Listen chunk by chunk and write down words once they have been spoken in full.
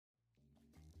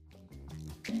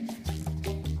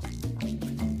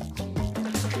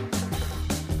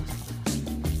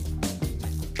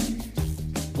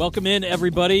Welcome in,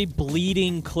 everybody.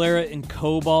 Bleeding Claret and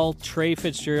Cobalt. Trey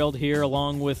Fitzgerald here,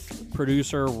 along with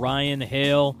producer Ryan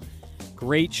Hale.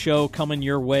 Great show coming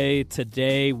your way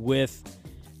today with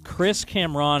Chris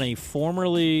Kamrani,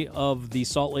 formerly of the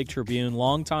Salt Lake Tribune,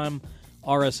 longtime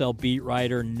RSL beat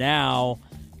writer, now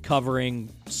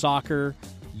covering soccer,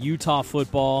 Utah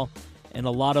football, and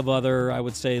a lot of other, I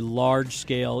would say,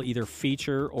 large-scale either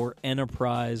feature or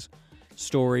enterprise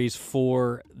stories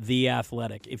for The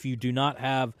Athletic. If you do not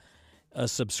have a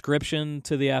subscription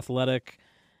to The Athletic,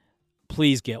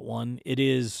 please get one. It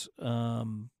is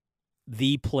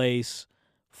the place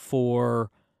for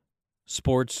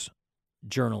sports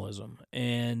journalism,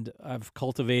 and I've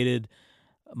cultivated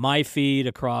my feed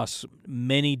across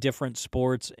many different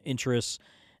sports interests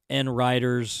and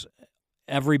writers.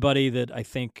 Everybody that I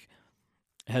think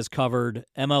has covered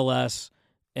MLS,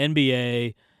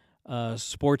 NBA,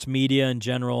 sports media in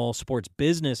general, sports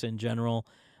business in general,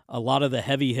 a lot of the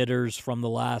heavy hitters from the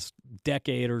last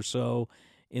decade or so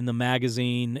in the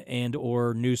magazine and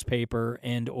or newspaper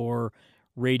and or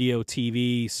radio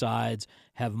TV sides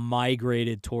have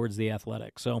migrated towards The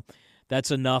Athletic. So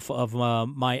that's enough of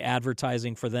my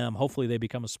advertising for them. Hopefully they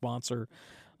become a sponsor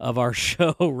of our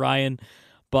show, Ryan.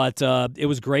 But it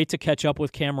was great to catch up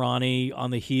with Kamrani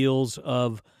on the heels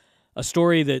of a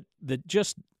story that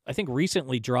just, I think,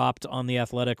 recently dropped on The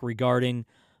Athletic regarding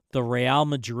the Real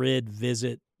Madrid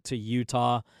visit to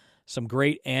Utah. Some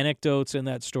great anecdotes in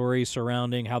that story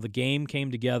surrounding how the game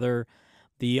came together,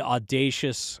 the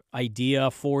audacious idea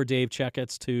for Dave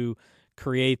Checketts to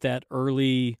create that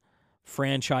early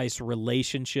franchise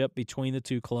relationship between the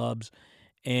two clubs.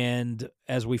 And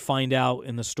as we find out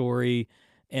in the story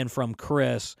and from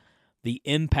Chris, the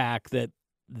impact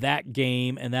that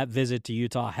game and that visit to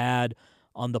Utah had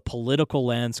on the political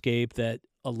landscape that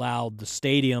allowed the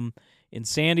stadium in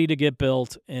Sandy to get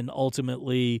built and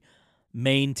ultimately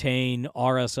maintain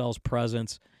RSL's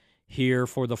presence here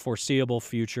for the foreseeable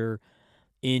future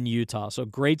in Utah. So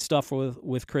great stuff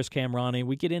with Chris Kamrani.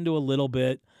 We get into a little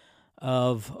bit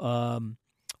of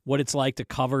what it's like to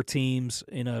cover teams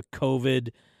in a COVID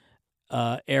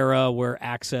era where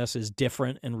access is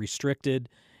different and restricted.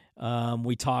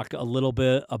 We talk a little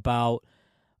bit about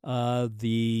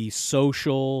the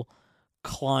social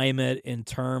climate in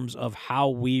terms of how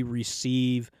we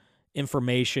receive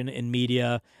information in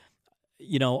media.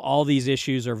 You know, all these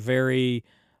issues are very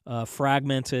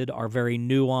fragmented, are very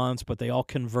nuanced, but they all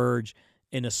converge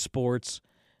in a sports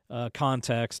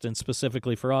context, and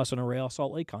specifically for us in a Real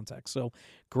Salt Lake context. So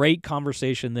great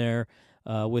conversation there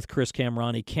with Chris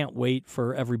Kamrani. Can't wait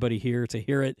for everybody here to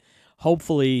hear it.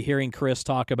 Hopefully hearing Chris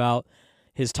talk about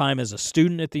his time as a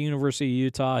student at the University of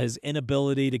Utah, his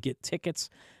inability to get tickets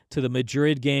to the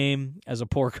Madrid game as a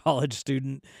poor college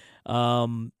student,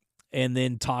 and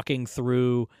then talking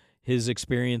through his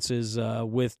experiences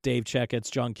with Dave Checketts,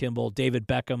 John Kimball, David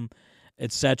Beckham,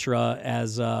 etc.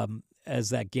 As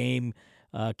that game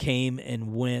came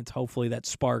and went. Hopefully that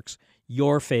sparks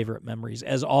your favorite memories.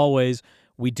 As always,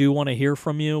 we do want to hear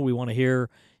from you. We want to hear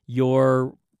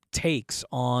your takes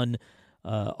on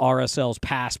RSL's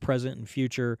past, present, and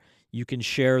future. You can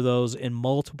share those in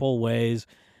multiple ways.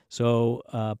 So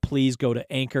please go to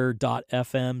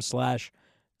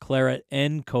anchor.fm/Claret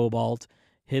and Cobalt,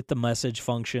 hit the message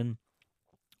function,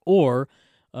 or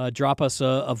drop us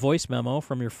a voice memo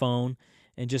from your phone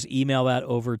and just email that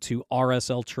over to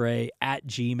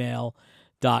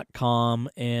rsltray@gmail.com,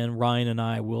 and Ryan and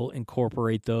I will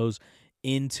incorporate those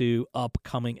into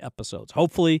upcoming episodes.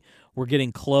 Hopefully, we're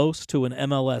getting close to an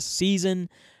MLS season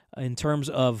in terms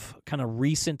of kind of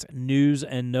recent news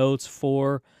and notes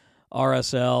for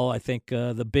RSL. I think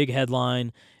the big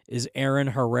headline is Aaron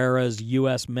Herrera's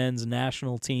U.S. men's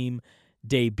national team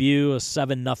debut, a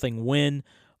 7-0 win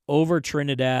over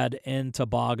Trinidad and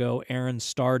Tobago. Aaron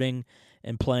starting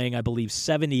and playing, I believe,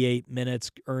 78 minutes,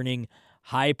 earning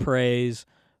high praise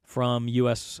from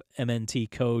USMNT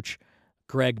coach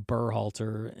Greg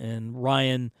Berhalter. And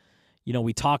Ryan, you know,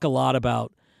 we talk a lot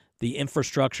about the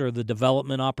infrastructure, the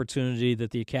development opportunity that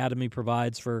the academy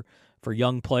provides for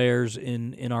young players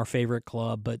in our favorite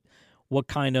club. But what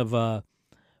kind of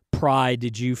pride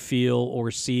did you feel or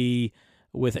see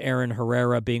with Aaron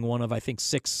Herrera being one of, I think,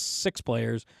 six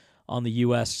players on the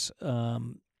U.S.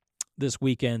 This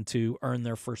weekend to earn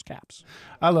their first caps?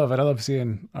 I love it. I love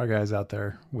seeing our guys out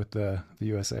there with the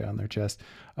USA on their chest.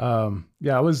 I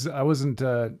wasn't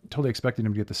totally expecting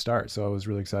him to get the start, so I was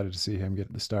really excited to see him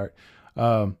get the start.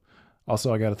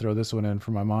 Also, I got to throw this one in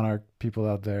for my Monarch people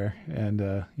out there, and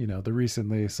the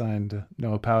recently signed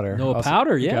Noah Powder.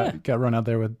 Powder, yeah, got run out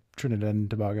there with Trinidad and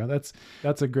Tobago.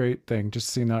 That's a great thing. Just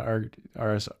seeing the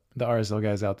RSL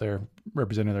guys out there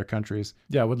representing their countries.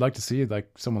 Yeah, I would like to see like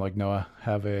someone like Noah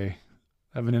have an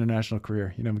international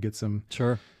career. Get some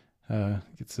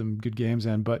get some good games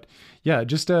in. But yeah,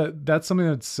 just that's something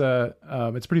that's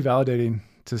it's pretty validating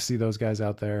to see those guys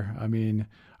out there. I mean,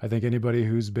 I think anybody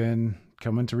who's been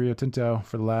coming to Rio Tinto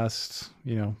for the last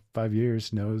 5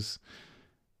 years knows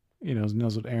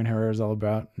what Aaron Herrera is all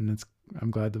about, and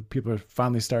I'm glad that people are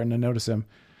finally starting to notice him.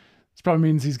 This probably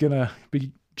means he's gonna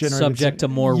be subject to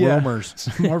more rumors.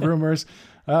 More rumors.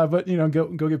 But go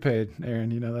get paid,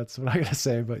 Aaron. That's what I gotta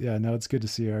say. But yeah, no, it's good to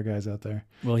see our guys out there.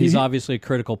 Well, he's obviously a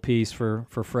critical piece for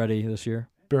Freddie this year.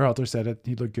 Berhalter said it.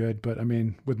 He looked good, but I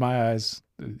mean, with my eyes,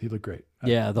 he looked great.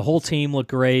 Yeah, the whole team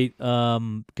looked great.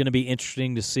 Going to be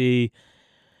interesting to see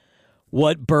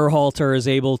what Berhalter is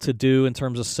able to do in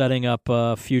terms of setting up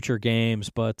future games.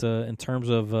 But in terms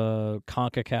of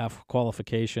CONCACAF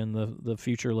qualification, the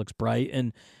future looks bright.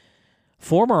 And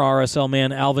former RSL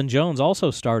man Alvin Jones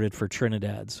also started for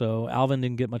Trinidad. So Alvin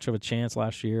didn't get much of a chance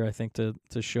last year, I think, to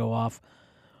show off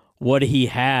what he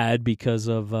had because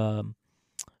of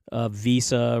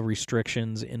visa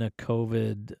restrictions in a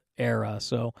COVID era.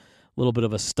 So a little bit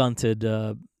of a stunted,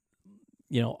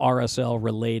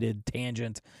 RSL-related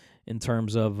tangent in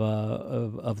terms of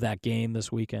that game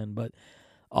this weekend. But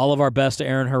all of our best to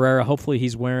Aaron Herrera. Hopefully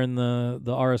he's wearing the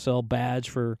RSL badge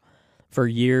for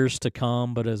years to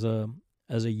come. But as a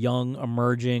young,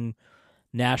 emerging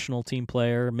national team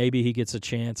player, maybe he gets a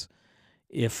chance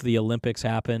if the Olympics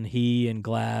happen. He and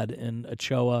Glad and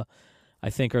Ochoa, I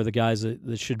think, are the guys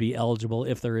that should be eligible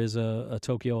if there is a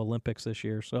Tokyo Olympics this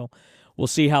year. So we'll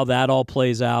see how that all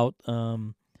plays out.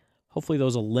 Hopefully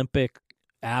those Olympic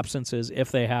absences,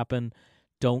 if they happen,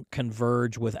 don't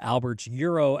converge with Albert's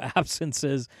Euro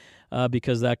absences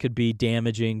because that could be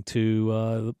damaging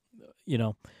to,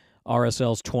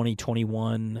 RSL's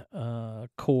 2021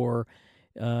 core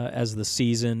as the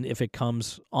season, if it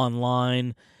comes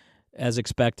online as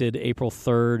expected. April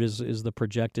 3rd is the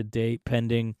projected date,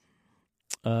 pending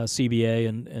CBA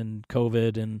and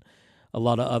COVID and a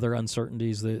lot of other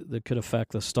uncertainties that could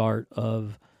affect the start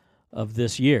of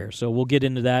this year. So we'll get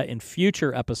into that in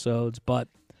future episodes. But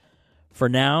for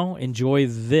now, enjoy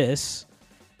this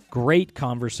great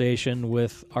conversation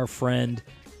with our friend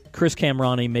Chris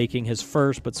Kamrani, making his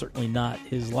first, but certainly not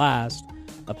his last,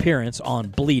 appearance on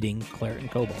Bleeding Claret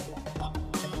and Cobalt.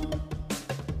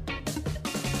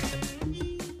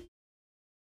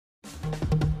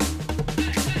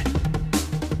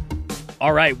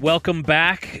 All right, welcome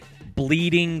back.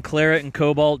 Bleeding Claret and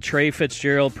Cobalt. Trey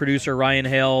Fitzgerald, producer Ryan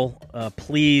Hale,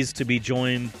 pleased to be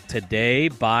joined today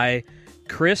by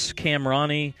Chris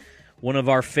Kamrani, one of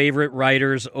our favorite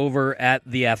writers over at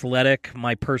The Athletic.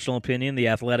 My personal opinion, The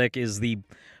Athletic is the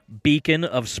beacon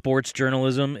of sports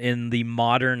journalism in the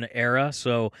modern era.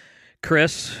 So,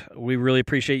 Chris, we really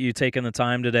appreciate you taking the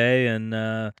time today and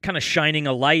kind of shining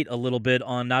a light a little bit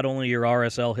on not only your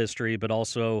RSL history, but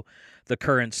also the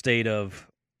current state of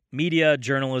media,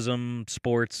 journalism,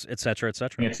 sports, et cetera, et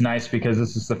cetera. It's nice because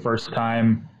this is the first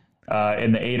time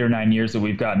in the 8 or 9 years that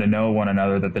we've gotten to know one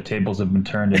another that the tables have been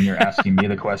turned and you're asking me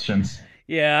the questions.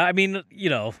 Yeah, I mean,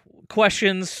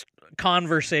 questions,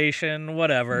 conversation,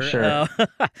 whatever. Sure.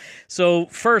 So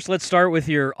first, let's start with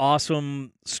your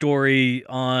awesome story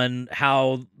on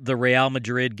how the Real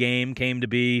Madrid game came to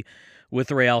be with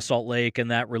the Real Salt Lake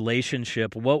and that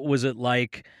relationship. What was it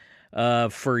like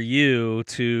for you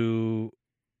to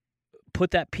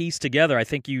put that piece together? I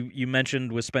think you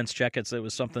mentioned with Spence Checketts it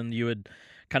was something you had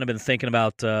kind of been thinking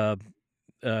about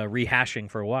rehashing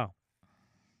for a while.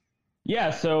 Yeah,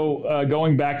 so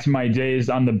going back to my days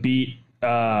on the beat,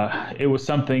 it was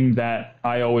something that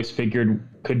I always figured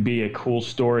could be a cool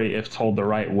story if told the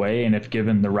right way and if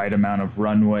given the right amount of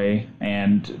runway.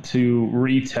 And to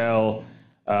retell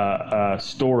a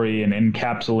story and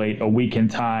encapsulate a week in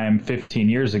time 15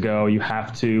 years ago, you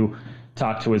have to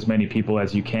talk to as many people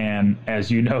as you can, as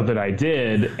you know that I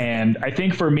did. And I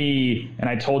think for me, and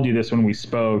I told you this when we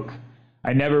spoke,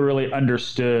 I never really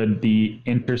understood the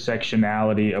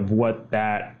intersectionality of what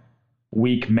that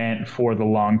week meant for the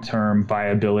long-term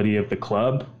viability of the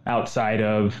club outside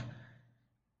of,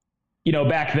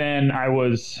 back then I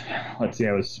was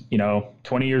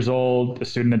 20 years old, a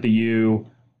student at the U,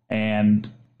 and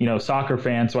soccer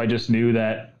fan, so I just knew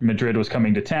that Madrid was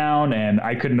coming to town and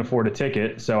I couldn't afford a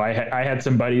ticket. So I had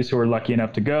some buddies who were lucky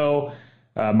enough to go.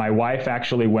 My wife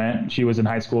actually went. She was in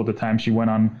high school at the time. She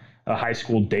went on a high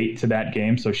school date to that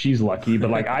game, so she's lucky. But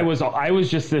like I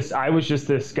was just this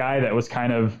guy that was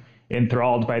kind of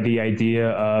enthralled by the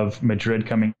idea of Madrid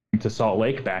coming to Salt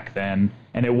Lake back then.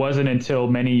 And it wasn't until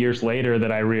many years later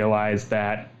that I realized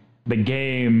that the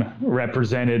game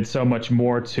represented so much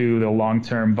more to the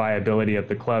long-term viability of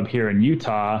the club here in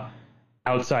Utah,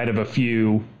 outside of a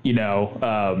few,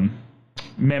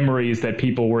 memories that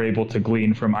people were able to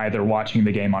glean from either watching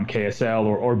the game on KSL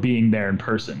or being there in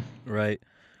person. Right.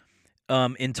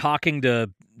 In talking to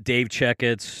Dave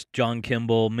Checketts, John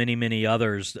Kimball, many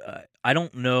others, I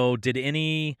don't know, did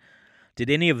any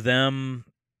of them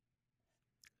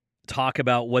talk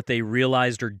about what they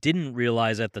realized or didn't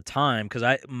realize at the time?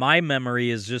 Because my memory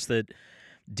is just that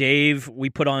Dave, we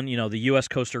put on, the U.S.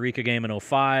 Costa Rica game in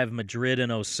 2005, Madrid in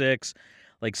 2006.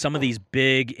 Like, some of these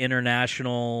big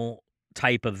international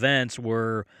type events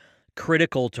were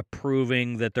critical to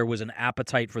proving that there was an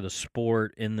appetite for the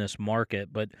sport in this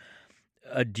market. But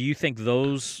do you think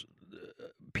those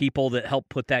people that helped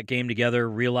put that game together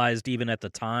realized even at the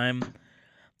time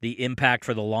the impact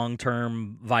for the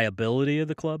long-term viability of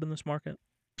the club in this market?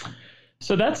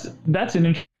 So that's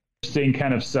an interesting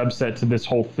kind of subset to this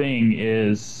whole thing.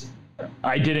 Is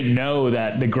I didn't know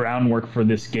that the groundwork for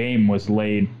this game was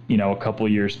laid, a couple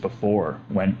of years before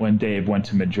when Dave went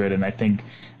to Madrid. And I think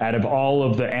out of all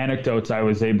of the anecdotes I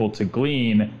was able to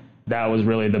glean, that was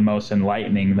really the most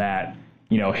enlightening, that,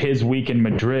 his week in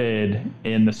Madrid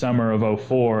in the summer of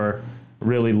 2004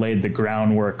 really laid the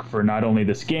groundwork for not only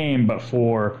this game, but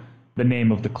for the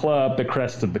name of the club, the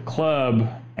crest of the club.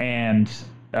 And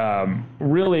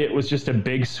really, it was just a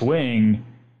big swing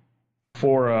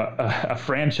for a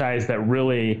franchise that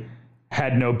really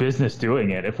had no business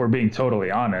doing it, if we're being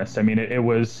totally honest. I mean, it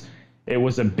was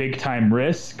a big time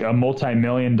risk, a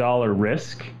multi-million-dollar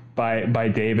risk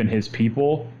by Dave and his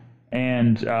people.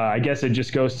 And I guess it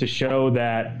just goes to show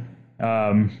that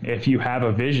if you have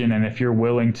a vision and if you're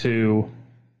willing to,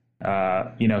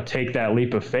 take that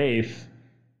leap of faith,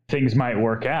 things might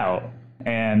work out.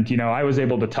 And, I was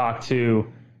able to talk to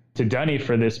Dunny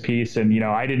for this piece. And,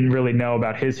 I didn't really know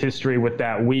about his history with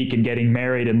that week and getting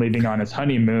married and leaving on his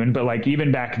honeymoon. But like,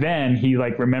 even back then, he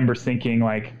remembers thinking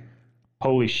like,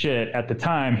 holy shit, at the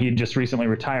time he had just recently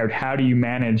retired. How do you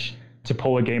manage to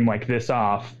pull a game like this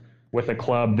off with a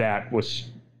club that was,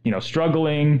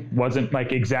 struggling, wasn't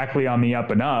like exactly on the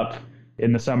up and up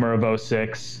in the summer of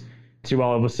 2006, to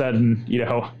all of a sudden,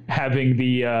 having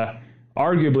the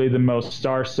arguably the most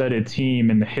star-studded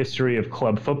team in the history of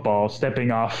club football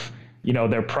stepping off,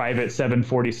 their private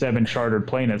 747 chartered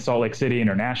plane at Salt Lake City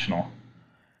International.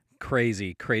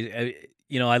 Crazy.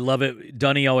 I love it.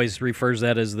 Dunny always refers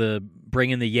that as the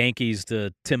bringing the Yankees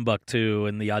to Timbuktu,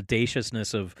 and the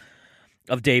audaciousness of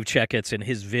Dave Checketts and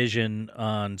his vision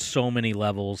on so many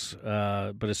levels,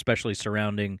 but especially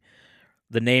surrounding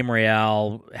the name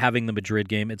Real, having the Madrid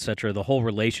game, etc., the whole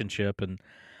relationship. And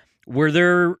were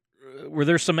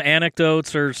there some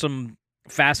anecdotes or some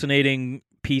fascinating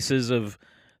pieces of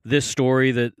this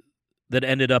story that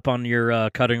ended up on your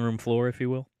cutting room floor, if you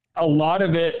will? A lot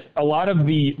of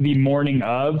the morning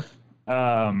of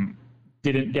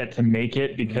didn't get to make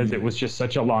it because it was just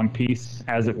such a long piece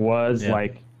as it was. Yeah.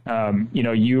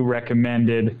 You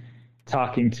recommended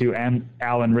talking to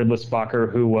Alan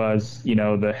Ridlisbacher, who was,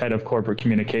 the head of corporate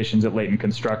communications at Leighton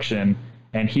Construction.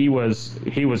 And he was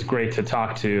great to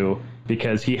talk to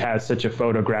because he has such a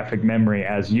photographic memory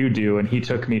as you do. And he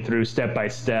took me through step by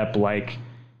step,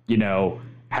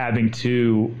 having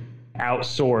to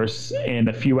outsource in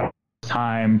a few hours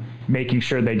time, making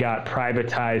sure they got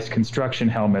privatized construction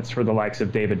helmets for the likes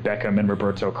of David Beckham and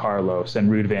Roberto Carlos and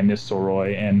Ruud van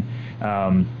Nistelrooy, and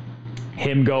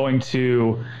him going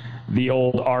to the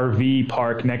old RV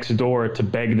park next door to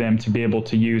beg them to be able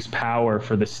to use power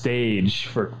for the stage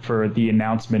for the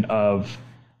announcement of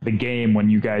the game when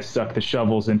you guys stuck the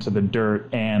shovels into the dirt.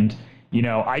 And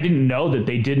I didn't know that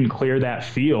they didn't clear that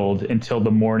field until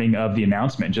the morning of the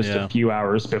announcement, just a few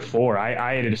hours before.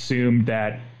 I had assumed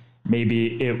that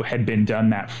maybe it had been done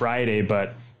that Friday,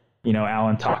 but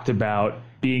Alan talked about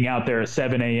being out there at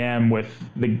 7 a.m. with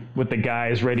the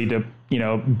guys ready to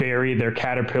bury their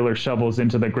Caterpillar shovels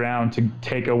into the ground to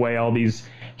take away all these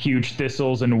huge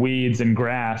thistles and weeds and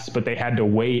grass, but they had to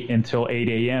wait until 8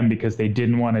 a.m. because they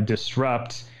didn't want to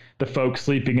disrupt the folks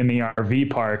sleeping in the RV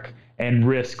park and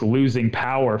risk losing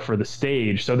power for the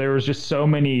stage. So there was just so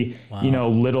many,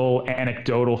 little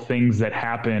anecdotal things that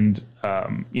happened,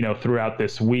 throughout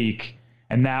this week.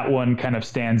 And that one kind of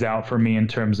stands out for me in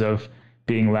terms of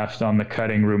being left on the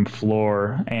cutting room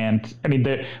floor. And I mean,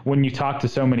 when you talk to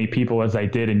so many people as I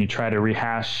did, and you try to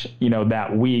rehash,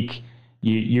 that week,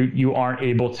 you aren't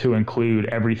able to include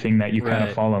everything that you kind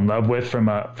of fall in love with from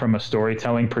a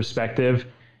storytelling perspective.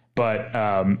 But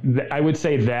I would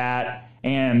say that,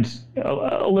 and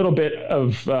a little bit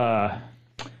of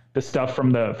the stuff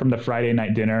from the Friday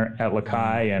night dinner at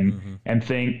Lakai and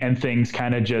things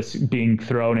kind of just being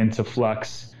thrown into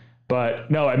flux.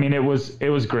 But no, I mean, it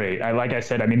was great. Like I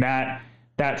said, I mean,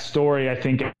 that story, I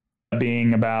think,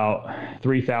 being about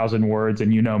 3,000 words,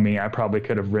 and you know me, I probably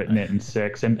could have written it in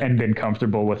 6 and been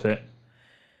comfortable with it.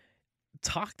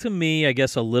 Talk to me, I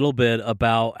guess, a little bit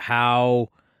about how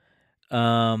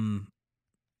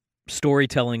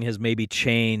storytelling has maybe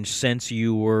changed since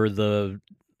you were the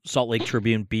Salt Lake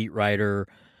Tribune beat writer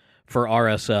for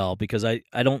RSL, because I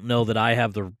don't know that I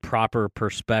have the proper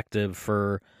perspective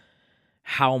for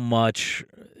how much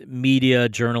media,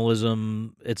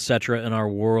 journalism, etc. in our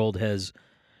world has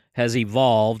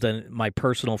evolved, and my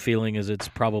personal feeling is it's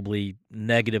probably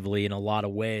negatively in a lot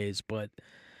of ways. But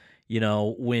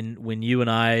when you and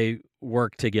I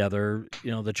worked together,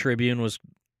 the Tribune was,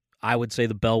 I would say,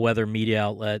 the bellwether media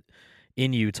outlet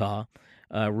in Utah.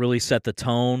 Really set the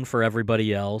tone for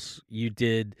everybody else. You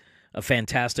did a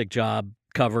fantastic job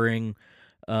covering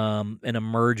an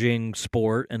emerging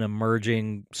sport, an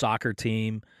emerging soccer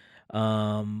team,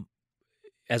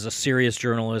 as a serious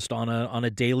journalist on a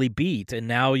daily beat. And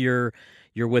now you're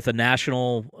with a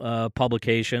national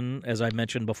publication, as I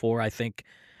mentioned before. I think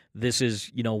this is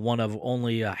one of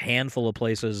only a handful of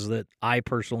places that I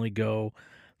personally go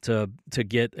to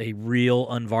get a real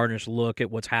unvarnished look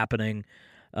at what's happening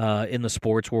in the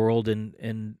sports world,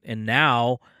 and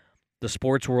now the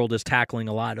sports world is tackling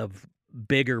a lot of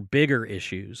bigger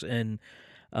issues, and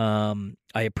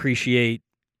I appreciate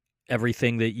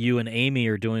everything that you and Amy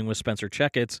are doing with Spencer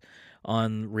Checketts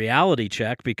on Reality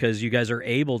Check, because you guys are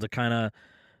able to kind of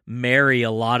marry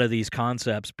a lot of these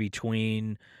concepts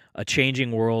between a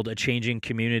changing world, a changing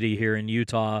community here in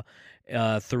Utah,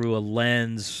 through a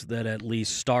lens that at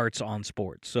least starts on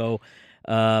sports. So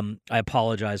I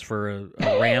apologize for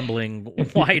a rambling,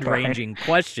 wide-ranging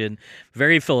question,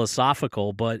 very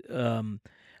philosophical, but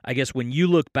I guess when you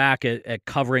look back at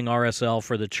covering RSL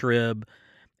for the Trib,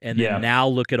 and then now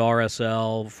look at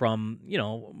RSL from,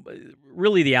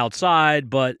 really the outside,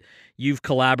 but you've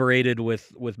collaborated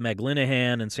with Meg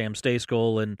Linehan and Sam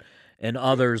Stejskal and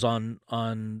others on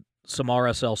some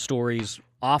RSL stories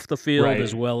off the field, right,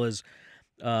 as well as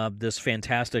this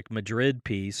fantastic Madrid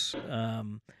piece.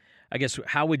 I guess,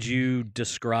 how would you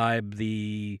describe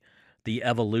the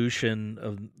evolution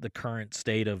of the current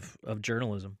state of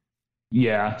journalism?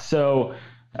 Yeah. So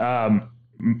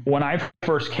when I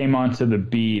first came onto the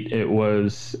beat, it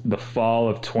was the fall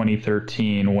of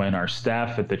 2013 when our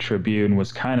staff at the Tribune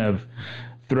was kind of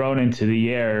thrown into the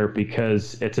air,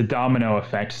 because it's a domino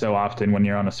effect so often when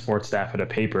you're on a sports staff at a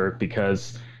paper,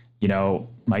 because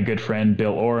my good friend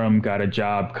Bill Oram got a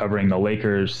job covering the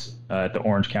Lakers at the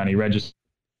Orange County Register.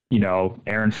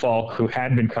 Aaron Falk, who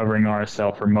had been covering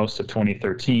RSL for most of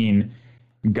 2013,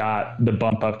 got the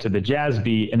bump up to the Jazz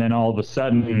beat, and then all of a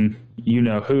sudden,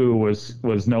 who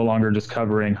was no longer just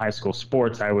covering high school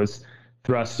sports. I was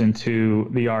thrust into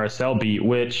the RSL beat,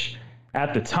 which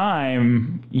at the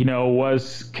time,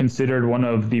 was considered one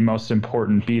of the most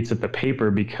important beats at the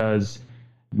paper, because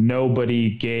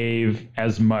nobody gave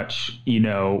as much,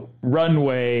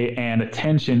 runway and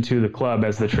attention to the club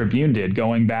as the Tribune did,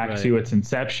 going back to its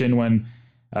inception when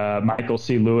Michael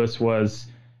C. Lewis was,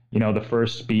 the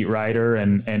first beat writer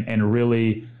and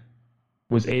really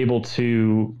was able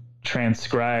to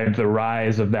transcribe the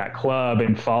rise of that club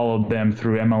and followed them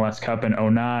through MLS Cup in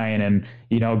 2009, and,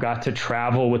 got to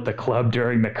travel with the club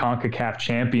during the CONCACAF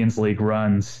Champions League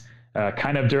runs,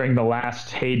 kind of during the last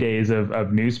heydays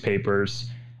of newspapers.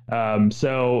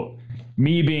 So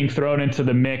me being thrown into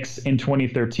the mix in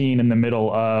 2013 in the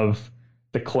middle of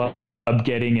the club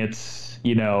getting its,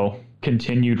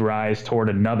 continued rise toward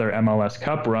another MLS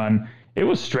Cup run, it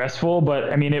was stressful,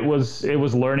 but I mean, it was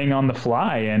learning on the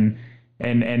fly,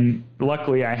 and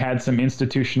luckily I had some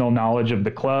institutional knowledge of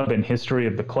the club and history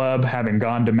of the club, having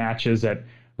gone to matches at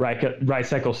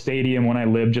Rice-Eccles Stadium when I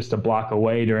lived just a block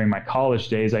away during my college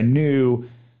days. I knew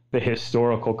the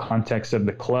historical context of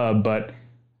the club, but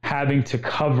having to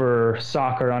cover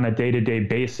soccer on a day-to-day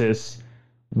basis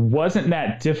wasn't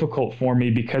that difficult for me,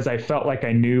 because I felt like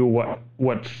I knew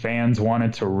what fans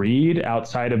wanted to read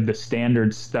outside of the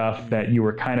standard stuff that you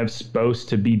were kind of supposed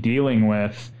to be dealing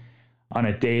with on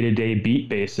a day-to-day beat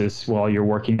basis while you're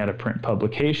working at a print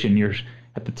publication.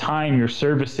 At the time, you're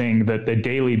servicing the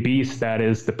daily beast that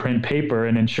is the print paper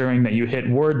and ensuring that you hit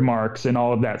word marks and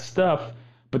all of that stuff.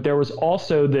 But there was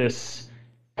also this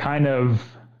kind of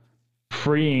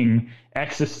freeing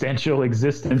existential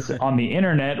existence on the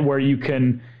internet where you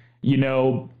can,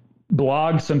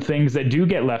 blog some things that do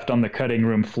get left on the cutting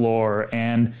room floor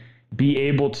and be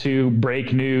able to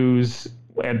break news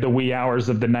at the wee hours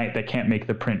of the night that can't make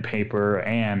the print paper,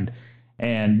 and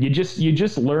you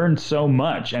just learn so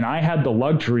much. And I had the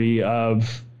luxury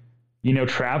of,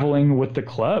 traveling with the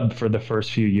club for the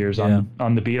first few years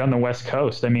on the beat on the West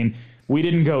Coast. I mean, we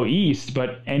didn't go east,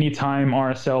 but anytime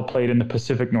RSL played in the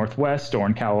Pacific Northwest or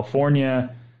in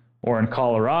California or in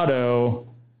Colorado,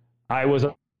 I was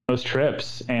on those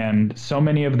trips. And so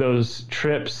many of those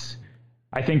trips,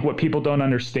 I think what people don't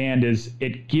understand is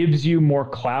it gives you more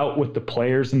clout with the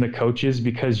players and the coaches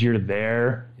because you're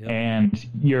there and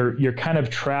you're kind of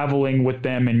traveling with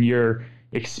them and you're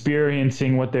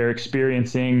experiencing what they're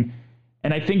experiencing.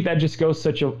 And I think that just goes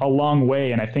such a long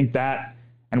way. And I think that,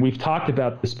 and we've talked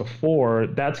about this before,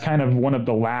 that's kind of one of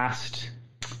the last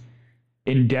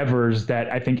endeavors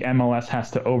that I think MLS has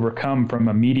to overcome from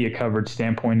a media coverage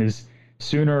standpoint is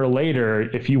sooner or later,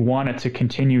 if you want it to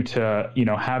continue to,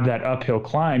 have that uphill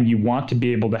climb, you want to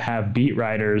be able to have beat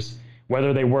writers,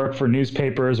 whether they work for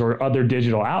newspapers or other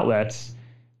digital outlets,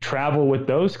 travel with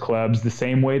those clubs the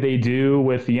same way they do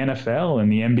with the NFL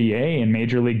and the NBA and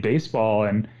Major League Baseball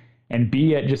and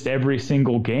be at just every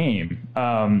single game.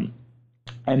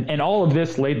 And all of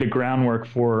this laid the groundwork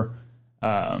for,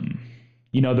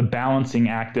 the balancing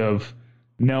act of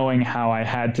knowing how I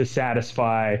had to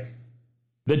satisfy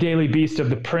the daily beast of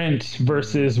the print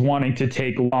versus wanting to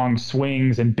take long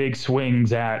swings and big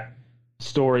swings at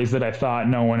stories that I thought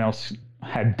no one else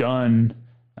had done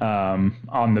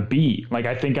on the beat. Like,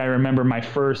 I think I remember my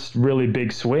first really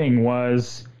big swing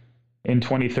was in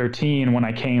 2013 when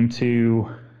I came to,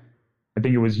 I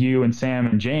think it was you and Sam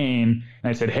and Jane, and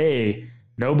I said, hey,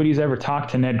 nobody's ever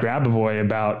talked to Ned Grabavoy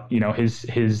about,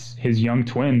 his young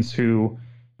twins who,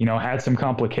 had some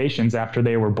complications after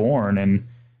they were born. And,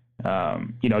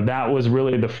 that was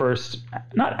really the first,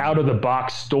 not out of the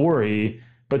box story,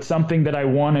 but something that I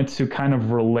wanted to kind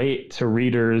of relate to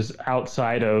readers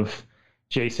outside of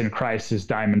Jason Kreis's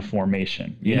Diamond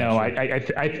Formation.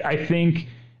 I think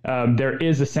there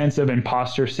is a sense of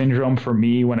imposter syndrome for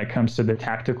me when it comes to the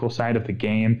tactical side of the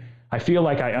game. I feel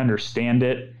like I understand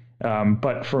it.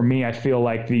 But for me, I feel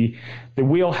like the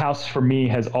wheelhouse for me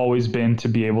has always been to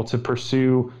be able to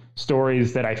pursue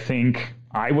stories that I think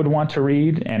I would want to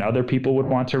read and other people would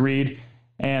want to read.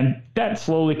 And that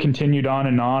slowly continued on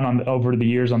and on over the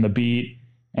years on the beat.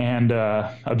 And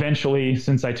eventually,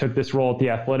 since I took this role at The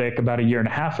Athletic about a year and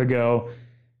a half ago,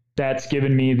 that's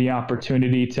given me the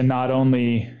opportunity to not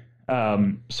only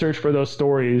search for those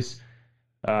stories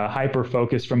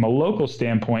hyper-focused from a local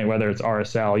standpoint, whether it's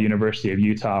RSL, University of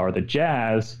Utah, or the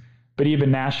Jazz, but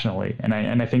even nationally. And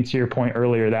I think to your point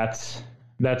earlier, that's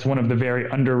one of the very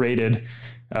underrated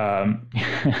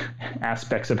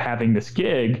aspects of having this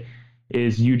gig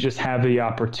is you just have the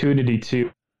opportunity to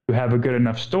have a good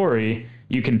enough story,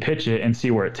 you can pitch it and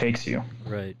see where it takes you.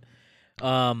 Right.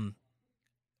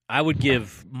 I would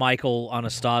give Michael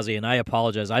Anastasi, and I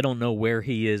apologize, I don't know where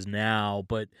he is now,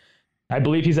 but I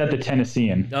believe he's at the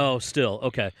Tennessean. Oh, still.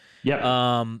 Okay.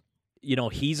 Yep.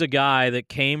 He's a guy that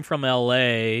came from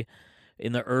L.A.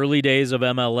 in the early days of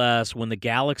MLS when the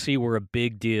Galaxy were a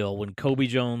big deal, when Kobe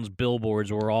Jones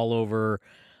billboards were all over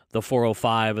the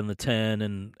 405 and the 10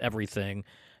 and everything.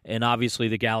 And obviously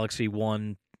the Galaxy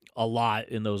won a lot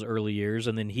in those early years.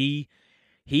 And then he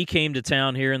came to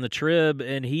town here in the Trib,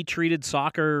 and he treated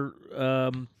soccer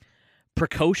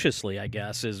precociously, I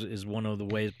guess, is one of the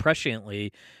ways,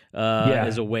 presciently,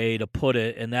 is a way to put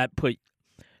it. And that put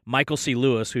Michael C.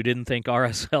 Lewis, who didn't think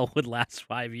RSL would last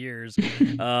 5 years,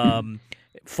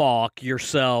 Falk,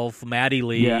 yourself, Maddie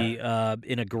Lee,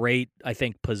 in a great, I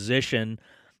think, position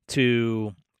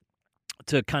to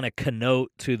kind of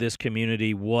connote to this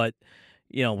community what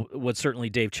certainly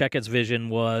Dave Checkett's vision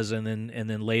was, and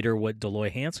then later what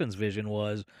Deloy Hansen's vision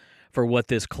was for what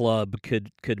this club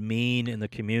could mean in the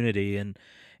community.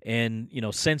 And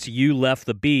since you left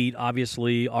the beat,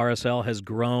 obviously RSL has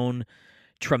grown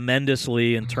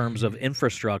tremendously in terms of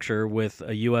infrastructure with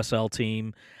a USL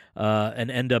team, an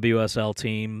NWSL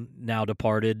team now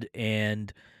departed,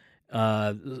 and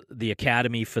the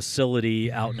academy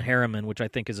facility out in Harriman, which I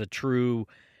think is a true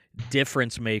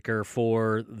difference maker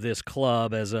for this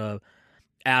club as a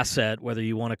asset, whether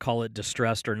you want to call it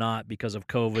distressed or not because of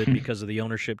COVID, because of the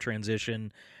ownership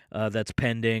transition that's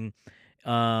pending.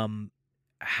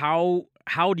 How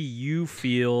do you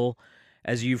feel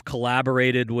as you've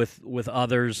collaborated with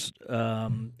others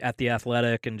at The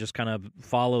Athletic and just kind of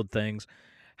followed things?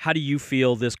 How do you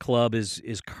feel this club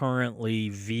is currently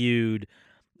viewed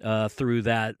through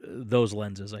those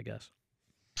lenses, I guess?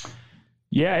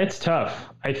 Yeah, it's tough.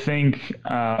 I think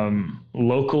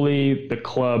locally the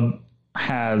club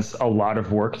has a lot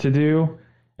of work to do,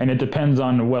 and it depends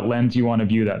on what lens you want to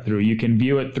view that through. You can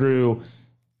view it through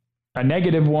a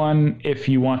negative one, if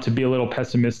you want to be a little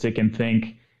pessimistic and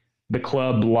think the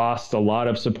club lost a lot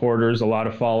of supporters, a lot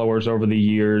of followers over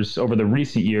the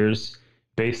recent years,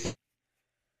 based on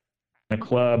the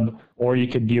club, or you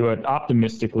could view it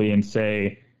optimistically and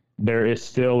say there is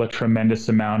still a tremendous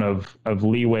amount of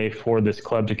leeway for this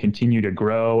club to continue to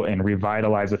grow and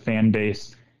revitalize a fan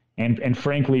base and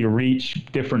frankly reach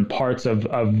different parts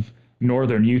of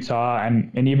northern Utah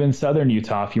and even southern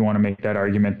Utah, if you want to make that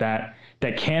argument, that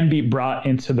can be brought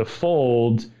into the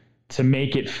fold to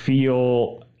make it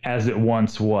feel as it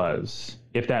once was,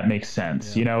 if that makes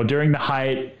sense. Yeah. During the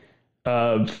height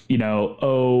of,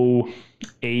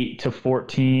 08 to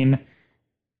 14,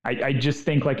 I just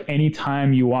think like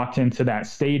anytime you walked into that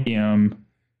stadium,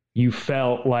 you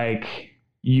felt like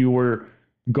you were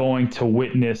going to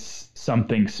witness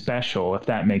something special, if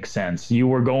that makes sense. You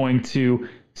were going to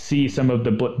see some of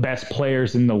the best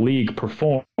players in the league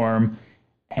perform.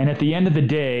 And at the end of the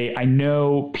day, I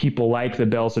know people like the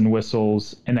bells and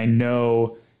whistles, and I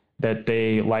know that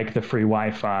they like the free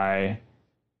Wi-Fi.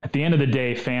 At the end of the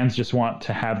day, fans just want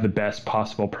to have the best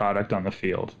possible product on the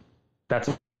field. That's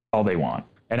all they want.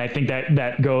 And I think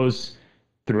that goes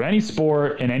through any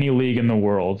sport and any league in the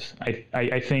world.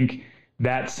 I think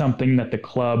that's something that the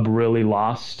club really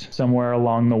lost somewhere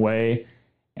along the way.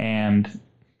 And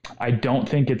I don't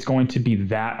think it's going to be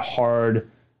that hard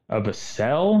of a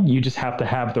sell. You just have to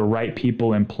have the right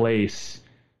people in place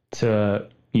to,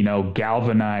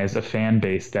 galvanize a fan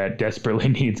base that desperately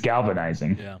needs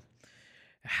galvanizing. Yeah.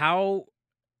 How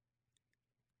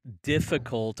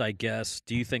difficult, I guess,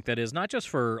 do you think that is, not just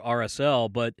for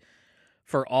RSL, but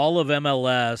for all of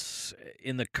MLS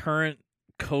in the current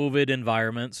COVID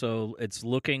environment? So it's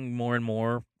looking more and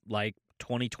more like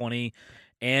 2020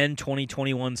 and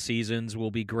 2021 seasons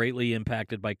will be greatly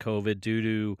impacted by COVID due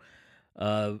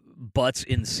to butts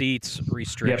in seats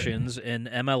restrictions. Yep. And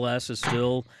MLS is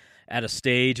still at a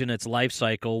stage in its life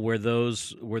cycle where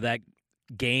that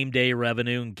game day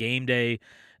revenue and game day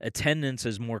attendance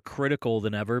is more critical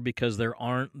than ever because there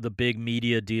aren't the big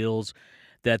media deals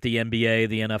that the NBA,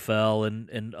 the NFL,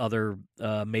 and other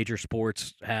major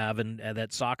sports have, and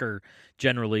that soccer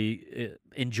generally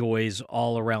enjoys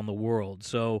all around the world.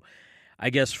 So I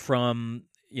guess from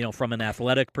an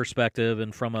athletic perspective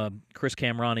and from a Chris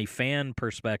Kamrani fan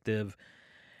perspective,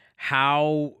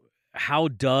 how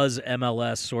does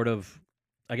MLS sort of,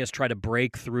 I guess, try to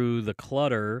break through the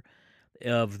clutter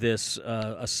of this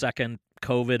a second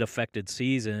COVID-affected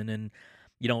season? And,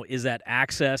 is that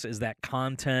access? Is that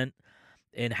content?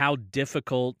 And how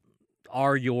difficult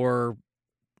are your,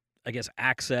 I guess,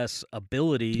 access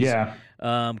abilities? Yeah.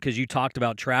 Because you talked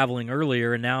about traveling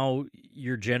earlier, and now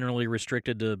you're generally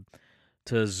restricted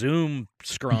to Zoom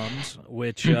scrums,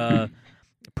 which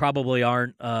probably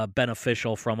aren't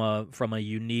beneficial from a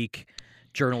unique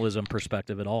journalism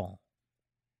perspective at all.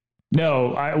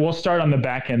 No, we'll start on the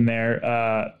back end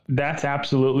there. That's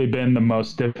absolutely been the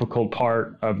most difficult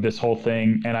part of this whole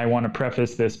thing. And I want to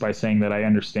preface this by saying that I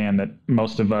understand that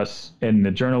most of us in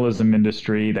the journalism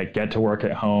industry that get to work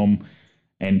at home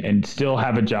and still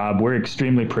have a job, we're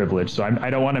extremely privileged. So I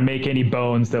don't want to make any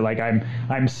bones that like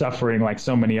I'm suffering like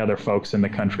so many other folks in the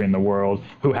country and the world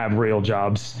who have real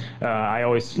jobs. I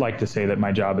always like to say that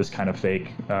my job is kind of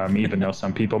fake, even though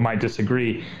some people might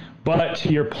disagree. But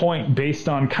to your point, based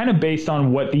on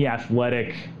what the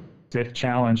Athletic did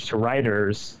challenge to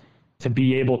writers to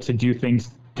be able to do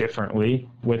things differently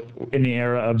in the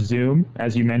era of Zoom,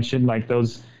 as you mentioned, like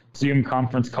those Zoom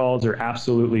conference calls are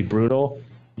absolutely brutal.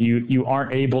 You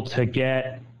aren't able to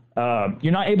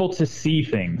you're not able to see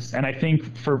things. And I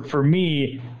think for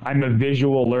me, I'm a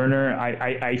visual learner.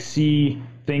 I see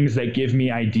things that give me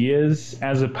ideas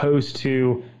as opposed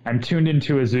to I'm tuned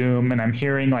into a Zoom and I'm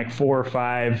hearing like 4 or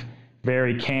 5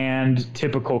 very canned,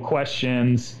 typical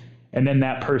questions. And then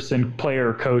that person, player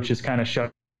or coach, is kind of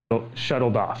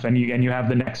shuttled off and you have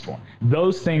the next one.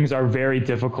 Those things are very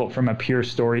difficult from a pure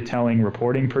storytelling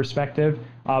reporting perspective.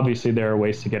 Obviously, there are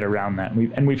ways to get around that.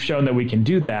 And we've shown that we can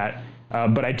do that.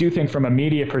 But I do think from a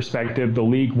media perspective, the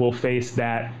league will face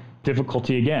that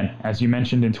difficulty again, as you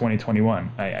mentioned in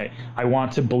 2021. I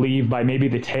want to believe by maybe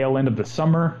the tail end of the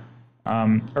summer,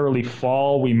 early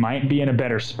fall, we might be in a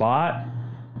better spot.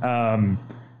 And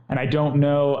I don't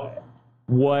know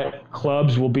what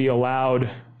clubs will be allowed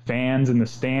fans in the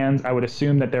stands. I would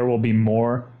assume that there will be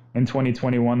more in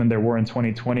 2021 than there were in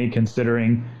 2020,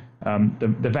 considering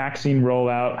the vaccine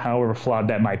rollout, however flawed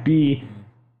that might be.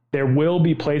 There will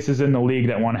be places in the league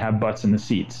that want to have butts in the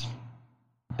seats.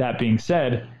 That being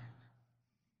said,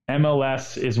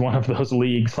 MLS is one of those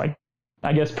leagues, like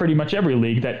I guess pretty much every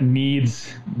league, that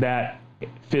needs that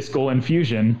fiscal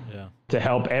infusion to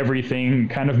help everything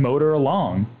kind of motor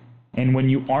along. And when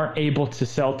you aren't able to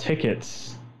sell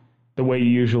tickets the way you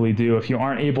usually do, if you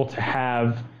aren't able to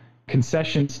have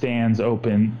concession stands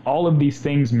open, all of these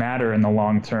things matter in the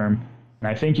long term. And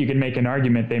I think you can make an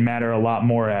argument they matter a lot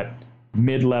more at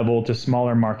mid-level to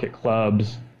smaller market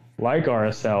clubs like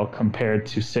RSL compared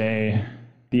to, say,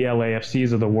 the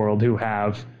LAFCs of the world, who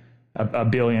have a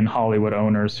billion Hollywood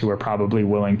owners who are probably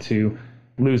willing to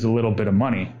lose a little bit of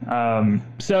money.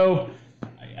 So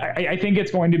I think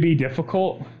it's going to be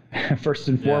difficult. First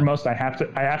and foremost, I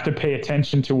have to pay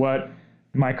attention to what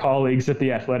my colleagues at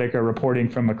The Athletic are reporting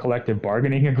from a collective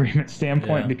bargaining agreement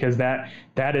standpoint, because that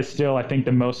is still, I think,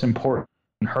 the most important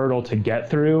hurdle to get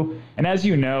through. And as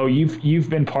you know, you've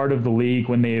been part of the league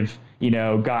when they've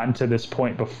gotten to this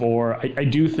point before. I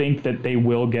do think that they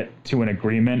will get to an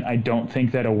agreement. I don't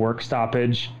think that a work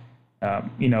stoppage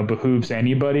behooves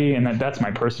anybody, and that's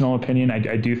my personal opinion.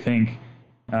 I do think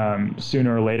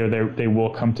sooner or later they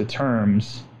will come to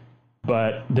terms,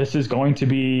 but this is going to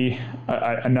be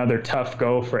another tough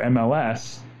go for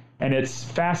MLS. And it's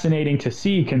fascinating to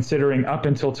see, considering up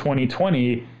until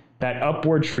 2020, that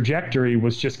upward trajectory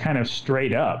was just kind of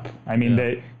straight up. I mean,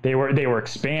 they were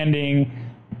expanding.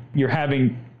 You're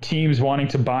having teams wanting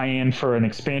to buy in for an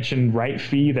expansion right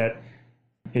fee that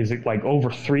is like over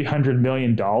 $300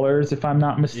 million, if I'm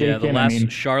not mistaken. Yeah, the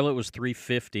last Charlotte was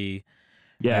 $350.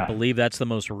 Yeah, I believe that's the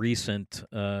most recent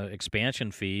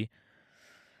expansion fee.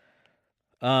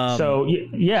 So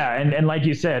yeah, and like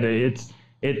you said,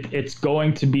 it's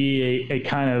going to be a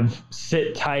kind of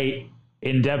sit tight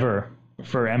endeavor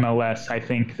for MLS, I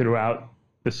think, throughout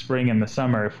the spring and the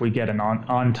summer if we get an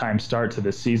on-time start to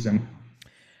this season.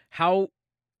 How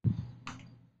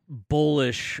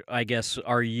bullish, I guess,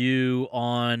 are you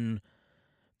on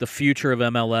the future of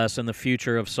MLS and the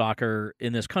future of soccer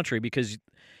in this country? Because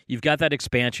you've got that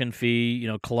expansion fee.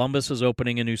 Columbus is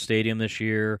opening a new stadium this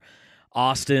year.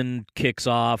 Austin kicks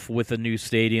off with a new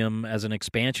stadium as an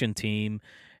expansion team.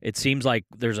 It seems like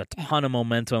there's a ton of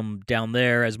momentum down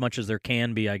there, as much as there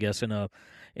can be, I guess, in a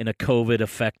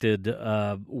COVID-affected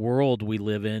world we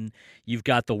live in. You've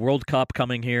got the World Cup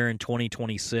coming here in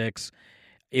 2026.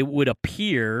 It would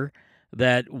appear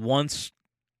that once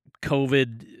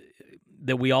COVID,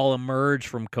 that we all emerge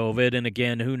from COVID, and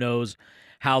again, who knows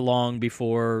how long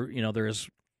before there's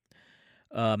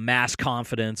mass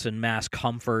confidence and mass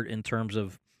comfort in terms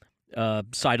of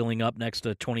sidling up next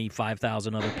to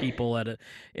 25,000 other people in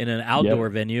an outdoor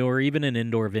venue or even an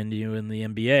indoor venue in the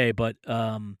NBA. But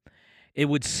it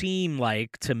would seem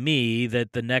like to me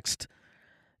that the next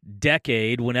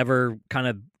decade, whenever kind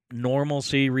of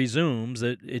normalcy resumes,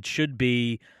 that it should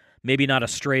be maybe not a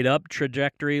straight up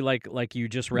trajectory like you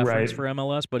just referenced for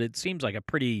MLS, but it seems like a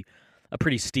pretty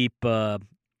steep a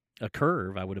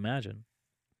curve, I would imagine.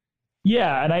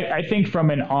 Yeah, and I think from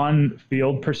an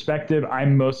on-field perspective,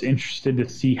 I'm most interested to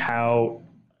see how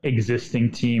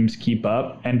existing teams keep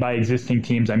up. And by existing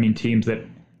teams, I mean teams that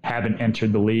haven't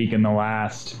entered the league in the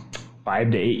last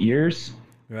 5 to 8 years.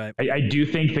 Right. I do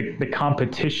think that the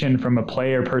competition from a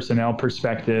player personnel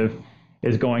perspective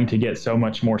is going to get so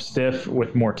much more stiff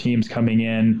with more teams coming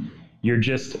in. You're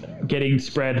just getting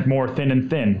spread more thin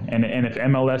and thin. And if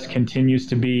MLS continues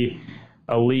to be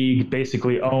a league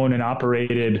basically owned and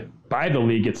operated by the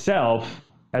league itself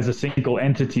as a single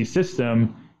entity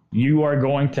system, you are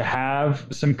going to have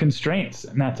some constraints.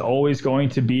 And that's always going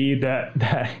to be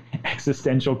that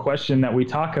existential question that we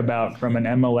talk about from an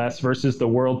MLS versus the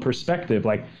world perspective.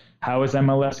 Like, how is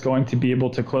MLS going to be able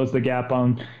to close the gap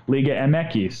on Liga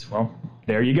MX? Well,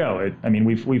 there you go. I mean,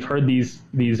 we've heard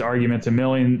these arguments a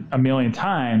million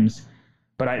times,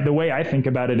 but the way I think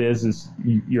about it is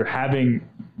you're having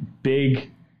big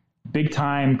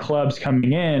time clubs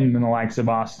coming in the likes of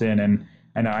Austin,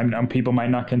 and people might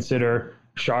not consider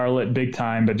Charlotte big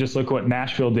time, but just look what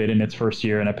Nashville did in its first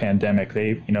year in a pandemic.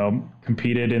 They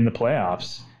competed in the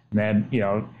playoffs, and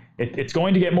then it's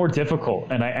going to get more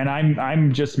difficult. And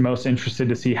I'm just most interested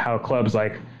to see how clubs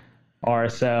like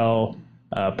RSL,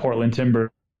 Portland Timbers,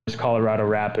 Colorado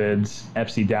Rapids,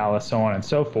 FC Dallas, so on and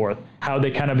so forth, how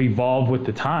they kind of evolve with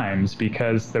the times,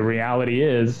 because the reality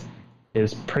is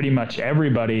pretty much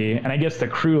everybody, and I guess the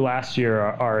Crew last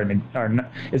year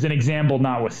is an example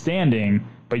notwithstanding,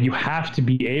 but you have to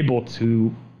be able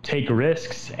to take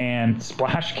risks and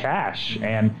splash cash,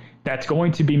 and that's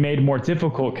going to be made more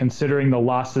difficult considering the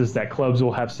losses that clubs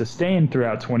will have sustained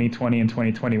throughout 2020 and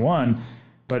 2021.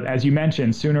 But as you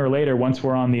mentioned, sooner or later, once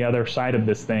we're on the other side of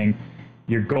this thing,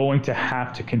 you're going to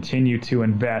have to continue to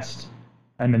invest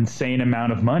an insane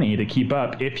amount of money to keep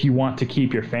up if you want to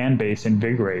keep your fan base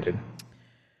invigorated.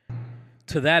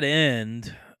 To that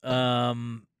end,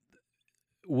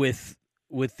 with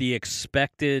with the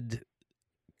expected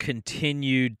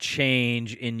continued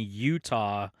change in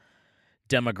Utah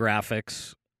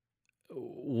demographics,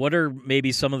 what are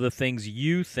maybe some of the things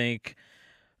you think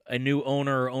a new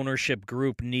ownership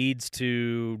group needs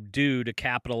to do to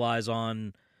capitalize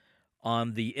on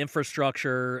the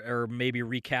infrastructure, or maybe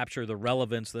recapture the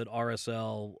relevance that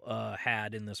RSL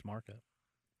had in this market?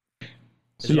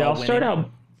 So yeah, I'll start out.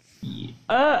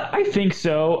 I think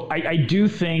so. I do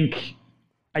think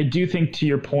to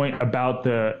your point about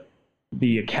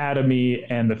the academy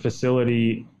and the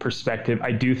facility perspective,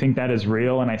 I do think that is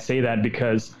real, and I say that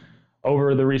because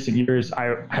over the recent years,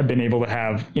 I have been able to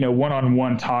have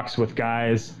one-on-one talks with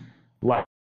guys like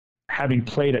having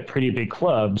played at pretty big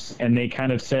clubs, and they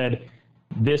kind of said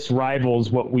this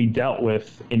rivals what we dealt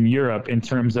with in Europe in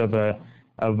terms of a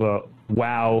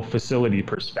wow facility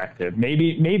perspective.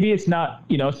 Maybe it's not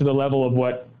to the level of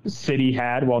what City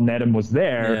had while Nedum was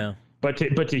there. Yeah. But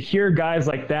to hear guys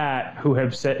like that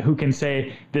who can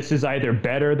say this is either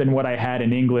better than what I had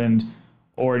in England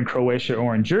or in Croatia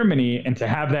or in Germany, and to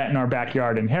have that in our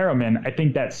backyard in Harriman, I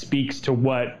think that speaks to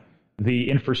what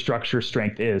the infrastructure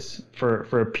strength is for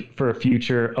a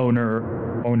future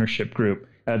ownership group.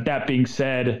 That being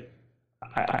said,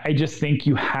 I just think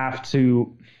you have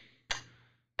to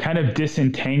kind of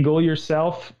disentangle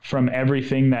yourself from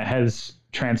everything that has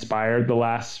transpired the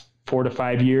last 4 to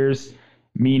 5 years,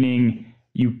 meaning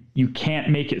you can't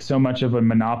make it so much of a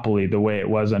monopoly the way it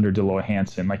was under Deloy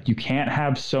Hansen. Like, you can't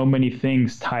have so many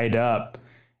things tied up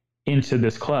into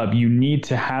this club. You need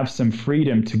to have some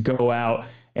freedom to go out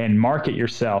and market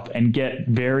yourself and get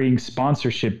varying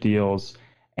sponsorship deals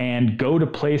and go to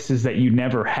places that you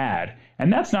never had.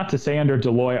 And that's not to say under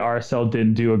Deloy, RSL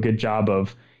didn't do a good job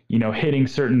of, hitting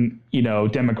certain,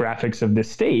 demographics of the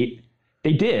state.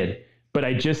 They did. But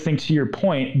I just think, to your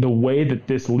point, the way that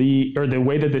this league, or the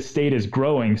way that the state is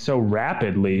growing so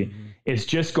rapidly, is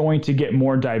just going to get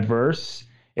more diverse.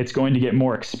 It's going to get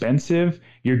more expensive.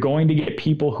 You're going to get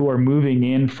people who are moving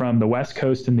in from the West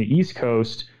Coast and the East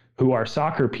Coast who are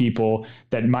soccer people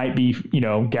that might be,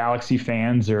 Galaxy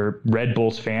fans or Red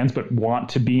Bulls fans, but want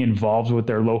to be involved with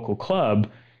their local club.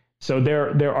 So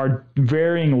there are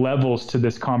varying levels to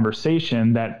this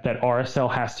conversation that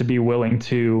RSL has to be willing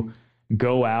to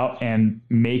go out and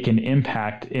make an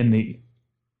impact in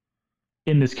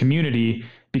this community,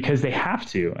 because they have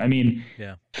to. I mean,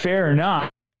 fair or not,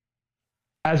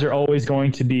 guys are always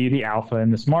going to be the alpha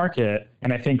in this market,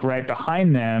 and I think right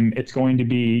behind them, it's going to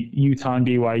be Utah and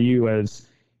BYU as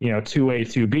 2A,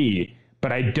 2B.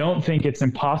 But I don't think it's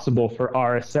impossible for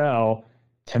RSL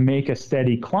to make a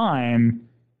steady climb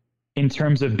in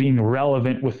terms of being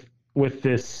relevant with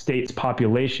this state's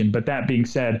population. But that being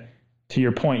said, to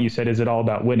your point, you said, is it all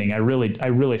about winning? I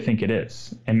really think it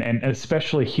is. And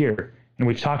especially here, and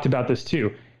we've talked about this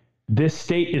too, this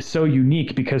state is so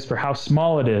unique because for how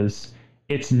small it is,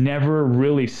 it's never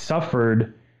really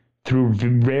suffered through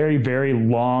very, very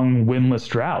long winless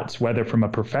droughts, whether from a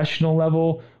professional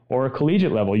level or a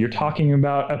collegiate level. You're talking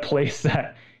about a place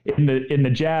that in the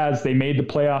Jazz, they made the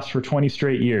playoffs for 20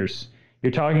 straight years.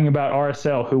 You're talking about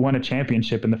RSL, who won a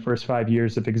championship in the first 5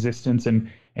 years of existence and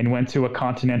went to a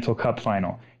Continental Cup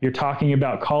final. You're talking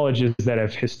about colleges that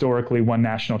have historically won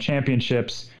national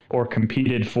championships or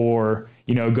competed for,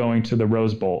 going to the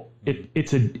Rose Bowl.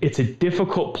 It's a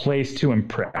difficult place to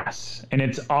impress. And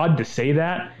it's odd to say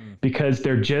that because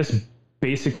they're just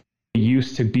basically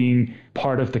used to being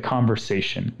part of the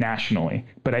conversation nationally.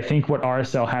 But I think what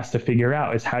RSL has to figure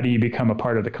out is, how do you become a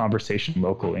part of the conversation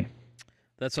locally?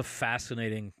 That's a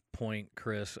fascinating point,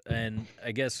 Chris. And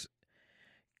I guess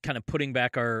kind of putting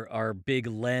back our big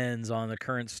lens on the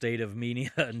current state of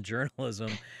media and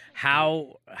journalism,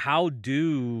 how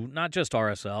do, not just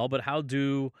RSL, but how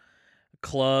do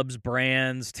clubs,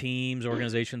 brands, teams,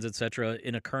 organizations, etc.,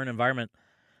 in a current environment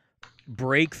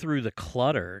break through the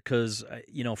clutter? Because,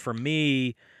 for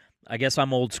me, I guess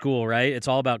I'm old school, right? It's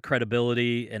all about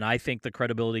credibility, and I think the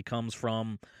credibility comes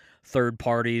from third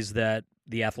parties that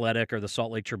The Athletic or the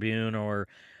Salt Lake Tribune or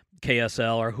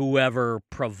KSL or whoever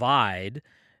provide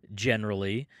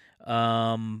generally.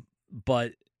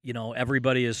 But,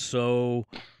 everybody is so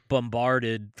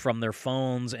bombarded from their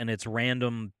phones, and it's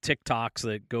random TikToks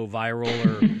that go viral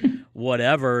or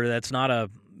whatever. That's not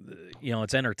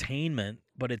it's entertainment,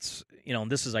 but it's,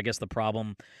 this is, I guess, the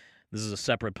problem. This is a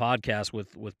separate podcast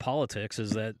with politics,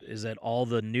 is that all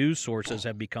the news sources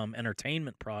have become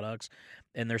entertainment products,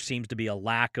 and there seems to be a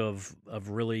lack of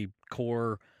really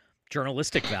core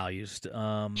journalistic values.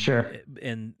 Sure.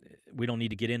 And we don't need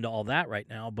to get into all that right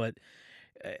now, but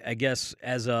I guess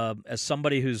as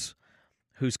somebody who's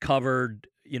covered,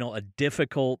 a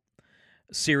difficult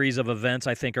series of events,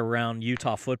 I think, around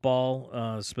Utah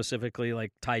football, specifically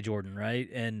like Ty Jordan, right?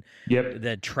 And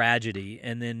that tragedy.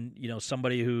 And then,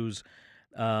 somebody who's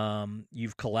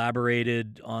you've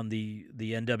collaborated on the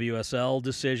NWSL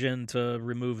decision to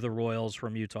remove the Royals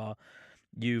from Utah.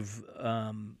 You've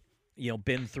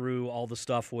been through all the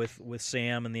stuff with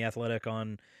Sam and the Athletic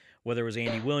on whether it was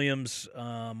Andy Williams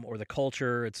or the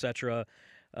culture, et cetera,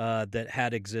 that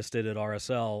had existed at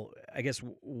RSL. I guess,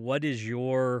 what is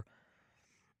your,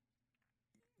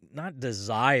 not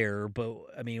desire, but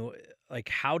I mean, like,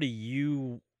 how do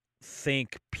you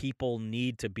think people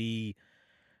need to be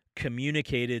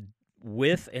communicated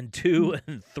with and to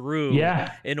and through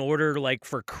in order, like,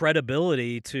 for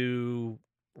credibility to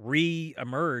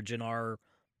re-emerge in our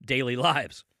daily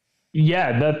lives?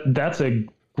 Yeah, that's a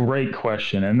great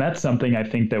question. And that's something I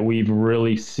think that we've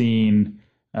really seen,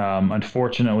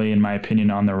 unfortunately, in my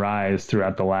opinion, on the rise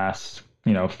throughout the last,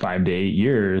 5 to 8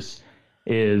 years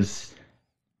is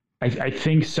I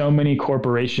think so many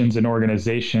corporations and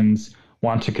organizations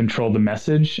want to control the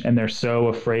message, and they're so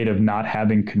afraid of not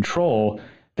having control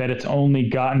that it's only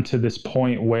gotten to this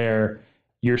point where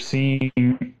you're seeing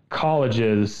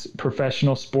colleges,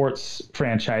 professional sports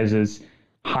franchises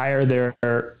hire their,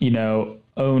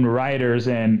 own writers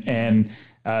and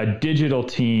digital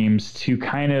teams to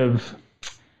kind of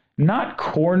not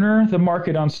corner the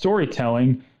market on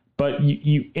storytelling, but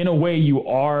you in a way you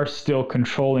are still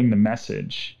controlling the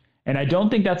message. And I don't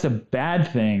think that's a bad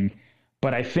thing,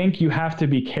 but I think you have to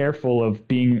be careful of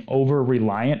being over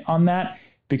reliant on that,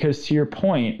 because to your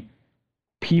point,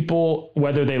 people,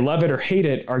 whether they love it or hate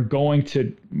it, are going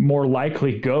to more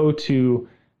likely go to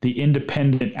the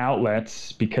independent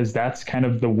outlets, because that's kind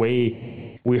of the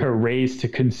way we are raised to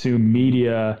consume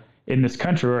media in this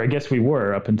country, or I guess we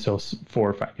were up until 4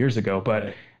 or 5 years ago.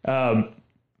 But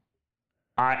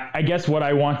I guess what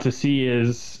I want to see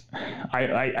is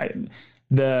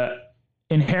the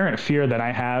inherent fear that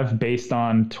I have based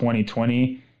on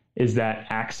 2020 is that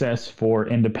access for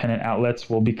independent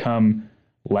outlets will become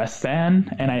less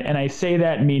than. And I say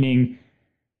that meaning,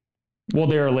 well,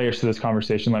 there are layers to this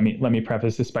conversation. Let me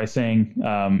preface this by saying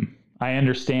I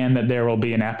understand that there will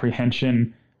be an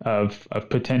apprehension of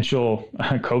potential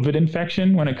COVID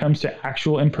infection when it comes to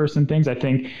actual in-person things.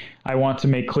 I want to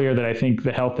make clear that I think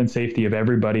the health and safety of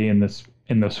everybody in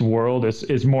this world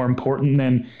is more important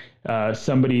than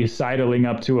somebody sidling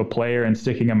up to a player and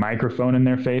sticking a microphone in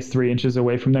their face 3 inches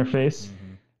away from their face.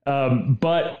 Mm-hmm.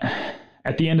 But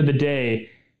at the end of the day,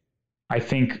 I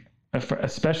think,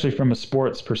 especially from a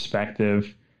sports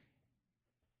perspective,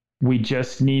 we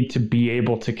just need to be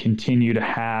able to continue to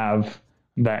have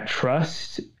that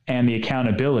trust and the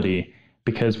accountability,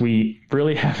 because we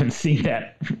really haven't seen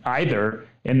that either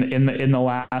in the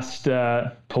last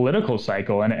political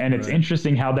cycle. And it's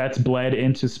interesting how that's bled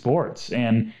into sports.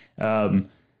 And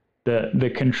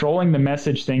the controlling the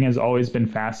message thing has always been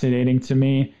fascinating to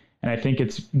me. And I think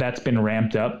that's been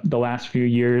ramped up the last few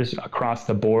years across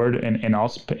the board in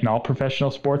all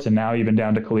professional sports, and now even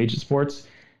down to collegiate sports.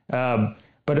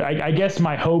 But I guess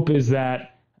my hope is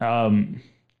that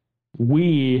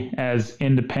we, as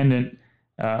independent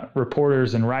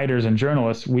reporters and writers and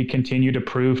journalists, we continue to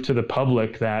prove to the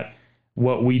public that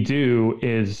what we do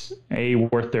is A,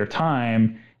 worth their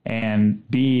time, and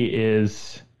B,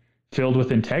 is filled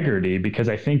with integrity. Because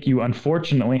I think you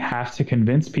unfortunately have to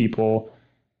convince people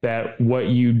that what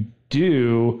you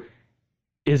do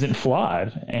isn't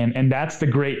flawed. And that's the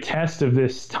great test of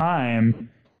this time.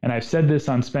 And I've said this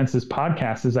on Spence's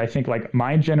podcast, is I think, like,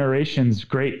 my generation's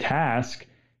great task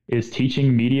is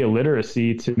teaching media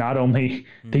literacy to not only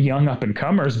the young up and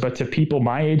comers, but to people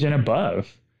my age and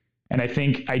above. And I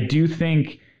do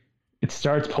think it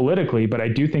starts politically, but I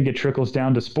do think it trickles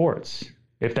down to sports,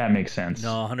 if that makes sense.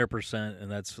 No, 100%.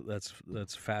 And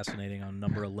that's fascinating on a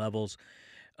number of levels.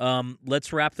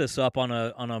 Let's wrap this up on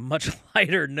a much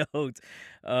lighter note.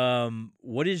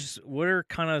 What are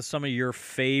kind of some of your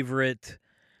favorite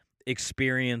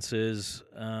experiences,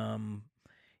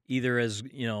 either as,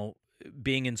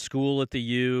 being in school at the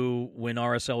U when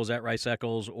RSL was at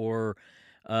Rice-Eccles, or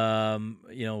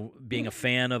being a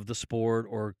fan of the sport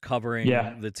or covering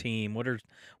the team? What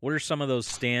are some of those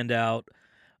standout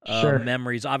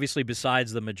memories? Obviously,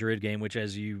 besides the Madrid game, which,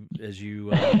 as you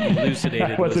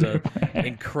elucidated, was an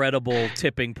incredible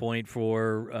tipping point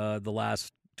for the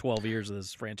last 12 years of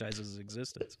this franchise's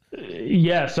existence.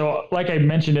 Yeah. So, like I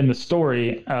mentioned in the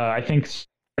story, I think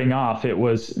starting off, it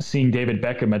was seeing David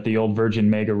Beckham at the old Virgin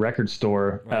Mega record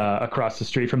store across the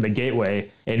street from the Gateway,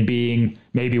 and being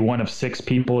maybe one of 6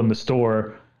 people in the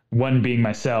store, one being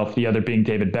myself, the other being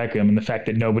David Beckham, and the fact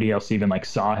that nobody else even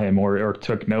saw him or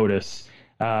took notice.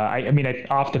 I mean,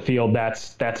 off the field,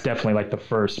 that's definitely like the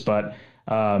first. But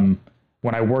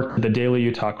when I worked with the Daily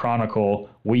Utah Chronicle,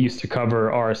 we used to cover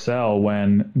RSL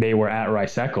when they were at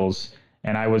Rice Eccles,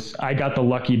 and I got the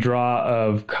lucky draw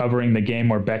of covering the game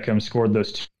where Beckham scored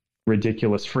those two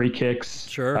ridiculous free kicks.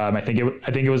 Sure. I think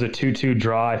it was a 2-2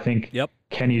 draw. I think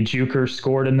Kenny Juker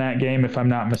scored in that game, if I'm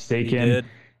not mistaken. He did.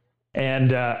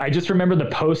 And I just remember the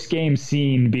post-game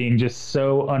scene being just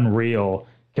so unreal,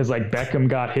 because like Beckham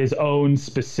got his own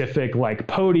specific like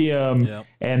podium,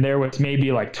 and there was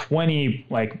maybe like 20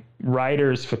 like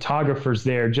writers, photographers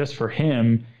there just for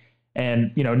him.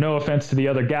 And, you know, no offense to the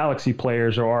other Galaxy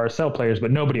players or RSL players, but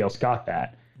nobody else got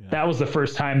that. That was the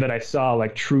first time that I saw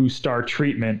like true star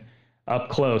treatment up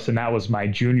close, and that was my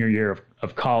junior year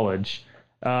of college.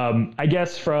 I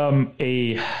guess from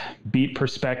a beat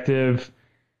perspective,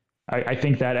 I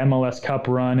think that MLS Cup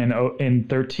run in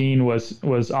 13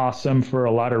 was awesome for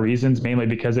a lot of reasons, mainly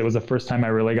because it was the first time I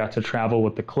really got to travel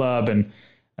with the club, and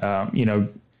you know,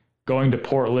 going to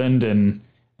Portland, and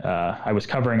I was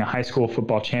covering a high school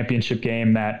football championship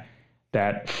game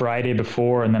that Friday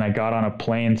before, and then I got on a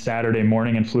plane Saturday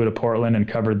morning and flew to Portland and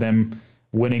covered them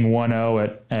winning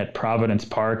 1-0 at Providence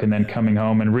Park, and then coming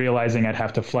home and realizing I'd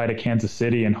have to fly to Kansas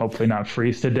City and hopefully not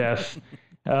freeze to death.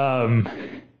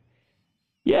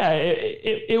 Yeah,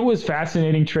 it was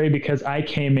fascinating, Trey, because I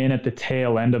came in at the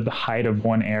tail end of the height of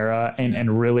one era,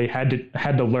 and really had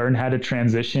to learn how to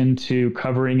transition to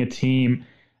covering a team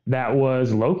that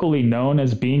was locally known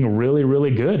as being really,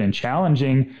 really good and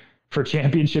challenging for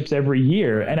championships every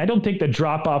year. And I don't think the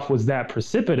drop off was that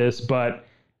precipitous, but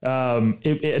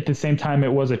at the same time,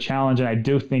 it was a challenge. And I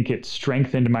do think it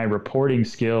strengthened my reporting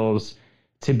skills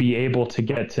to be able to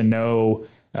get to know,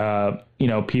 you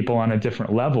know, people on a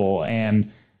different level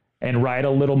and write a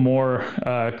little more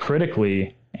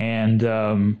critically. And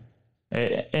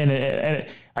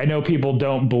I know people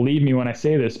don't believe me when I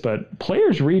say this, but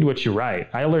players read what you write.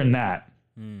 I learned that.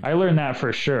 I learned that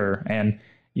for sure. And,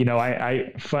 you know,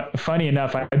 funny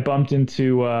enough, I bumped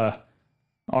into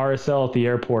RSL at the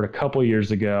airport a couple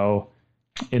years ago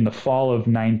in the fall of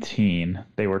 19.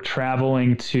 They were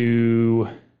traveling to,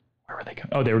 where were they going?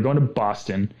 Oh, they were going to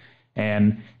Boston,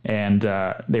 and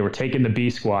they were taking the B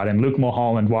squad, and Luke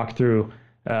Mulholland walked through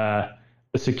the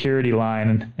security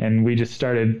line, and we just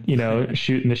started, you know,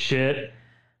 shooting the shit.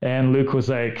 And Luke was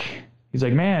like, he's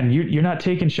like, man, you're not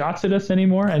taking shots at us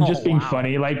anymore, and just being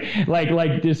funny, like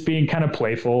just being kind of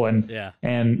playful, and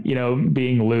you know,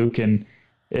 being Luke, and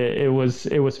it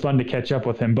was fun to catch up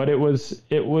with him. But it was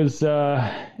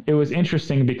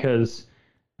interesting because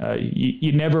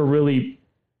you never really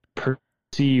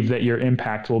perceive that your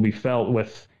impact will be felt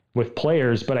with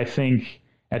players. But I think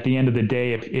at the end of the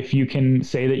day, if you can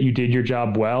say that you did your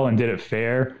job well and did it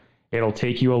fair, it'll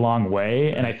take you a long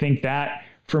way. And I think that,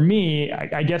 for me,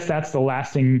 I guess that's the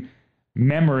lasting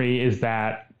memory, is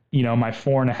that, you know, my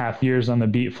 4.5 years on the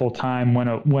beat full time went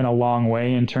a long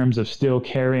way in terms of still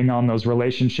carrying on those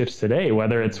relationships today,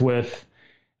 whether it's with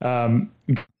an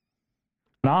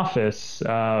office,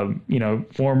 you know,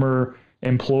 former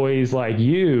employees like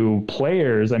you,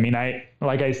 players. I mean,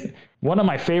 one of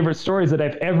my favorite stories that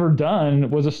I've ever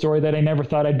done was a story that I never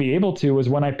thought I'd be able to, was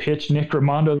when I pitched Nick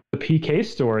Raimondo the PK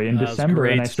story in December.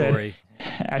 And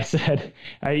I said,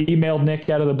 I emailed Nick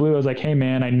out of the blue. I was like, hey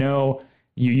man, I know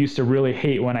you used to really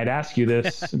hate when I'd ask you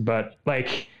this, but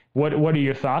like, what are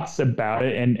your thoughts about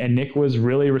it? And Nick was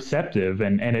really receptive,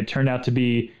 and it turned out to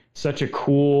be such a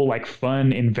cool, like,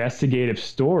 fun, investigative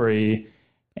story.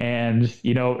 And,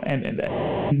 you know,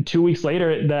 and 2 weeks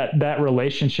later, that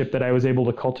relationship that I was able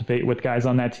to cultivate with guys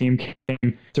on that team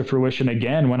came to fruition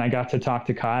again when I got to talk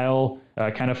to Kyle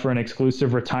kind of for an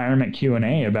exclusive retirement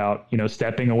Q&A about, you know,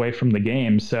 stepping away from the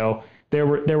game. So there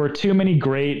were too many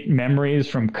great memories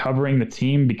from covering the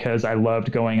team, because I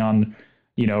loved going on,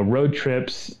 you know, road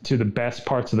trips to the best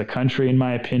parts of the country, in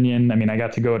my opinion. I mean, I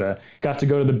got to go to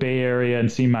the Bay Area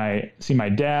and see my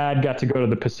dad, got to go to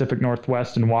the Pacific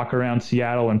Northwest and walk around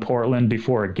Seattle and Portland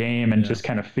before a game, and just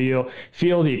kind of feel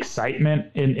the excitement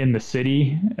in the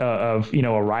city of, you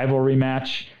know, a rivalry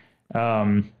match.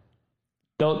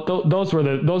 Those were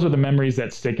the memories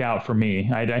that stick out for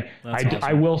me. Awesome.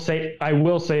 I will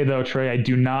say though, Trey, I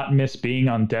do not miss being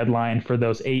on deadline for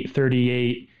those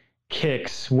 8:38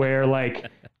 kicks where, like,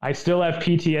 I still have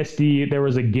PTSD. There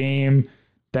was a game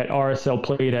that RSL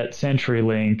played at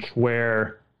CenturyLink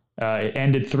where it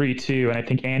ended 3-2, and I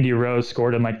think Andy Rose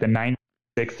scored in like the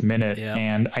 96th minute,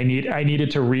 and I needed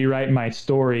to rewrite my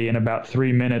story in about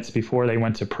 3 minutes before they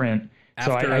went to print.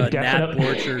 After a Nat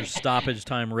Borchers stoppage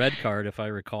time red card, if I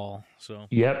recall. So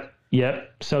Yep.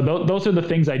 Yep. So those are the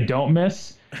things I don't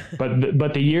miss,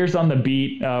 but the years on the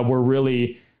beat were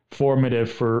really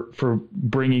formative for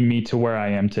bringing me to where I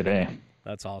am today.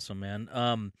 That's awesome,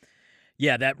 man.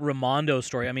 Yeah, that Raimondo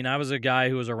story. I mean, I was a guy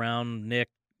who was around Nick,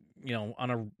 on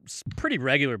a pretty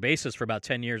regular basis for about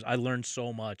 10 years. I learned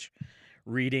so much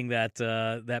reading that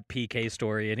PK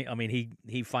story, and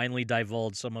he finally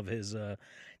divulged some of his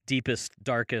deepest,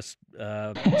 darkest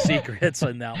secrets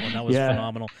in that one. That was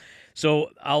phenomenal. So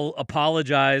I'll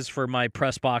apologize for my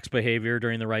press box behavior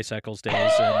during the Rice Eccles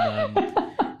days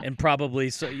and probably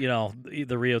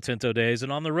the Rio Tinto days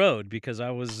and on the road, because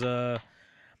I was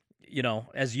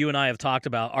as you and I have talked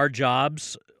about, our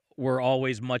jobs were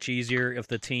always much easier if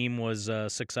the team was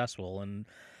successful, and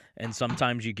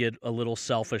sometimes you get a little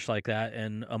selfish like that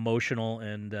and emotional,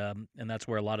 and that's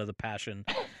where a lot of the passion,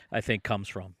 I think, comes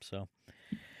from. So.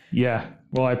 Yeah,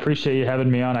 well, I appreciate you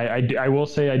having me on. I will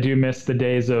say I do miss the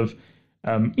days of,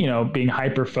 being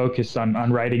hyper focused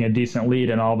on writing a decent lead,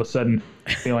 and all of a sudden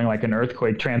feeling like an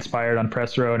earthquake transpired on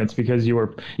press row, and it's because you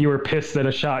were pissed that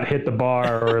a shot hit the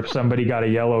bar, or if somebody got a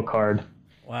yellow card.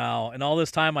 Wow! And all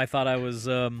this time, I thought I was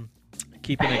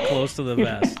keeping it close to the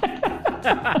vest.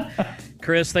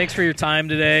 Chris, thanks for your time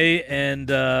today, and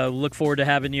look forward to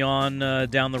having you on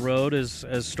down the road as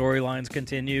storylines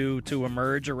continue to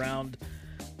emerge around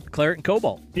Claret and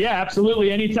Cobalt. Yeah,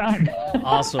 absolutely. Anytime.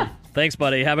 Awesome. Thanks,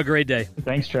 buddy. Have a great day.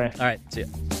 Thanks, Trey. All right. See ya.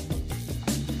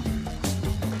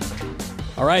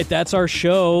 All right. That's our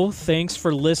show. Thanks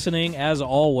for listening, as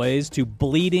always, to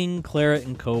Bleeding Claret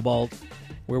and Cobalt,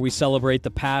 where we celebrate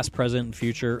the past, present, and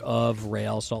future of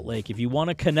Real Salt Lake. If you want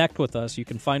to connect with us, you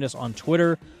can find us on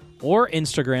Twitter or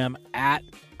Instagram at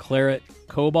Claret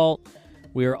Cobalt.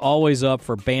 We are always up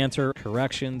for banter,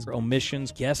 corrections,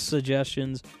 omissions, guest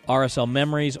suggestions, RSL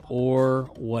memories, or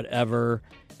whatever.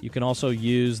 You can also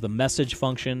use the message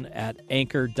function at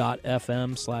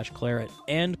anchor.fm/Claret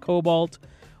and Cobalt,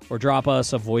 or drop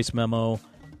us a voice memo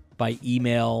by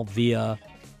email via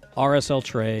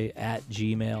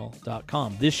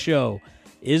rsltrey@gmail.com. This show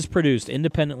is produced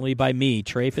independently by me,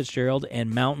 Trey Fitzgerald,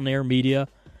 and Mountain Air Media.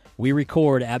 We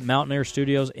record at Mountain Air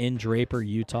Studios in Draper,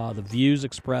 Utah. The views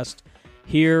expressed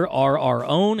here are our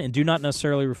own and do not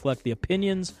necessarily reflect the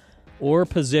opinions or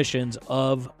positions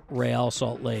of Real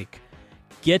Salt Lake.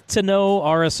 Get to know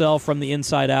RSL from the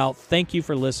inside out. Thank you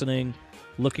for listening.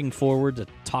 Looking forward to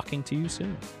talking to you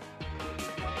soon.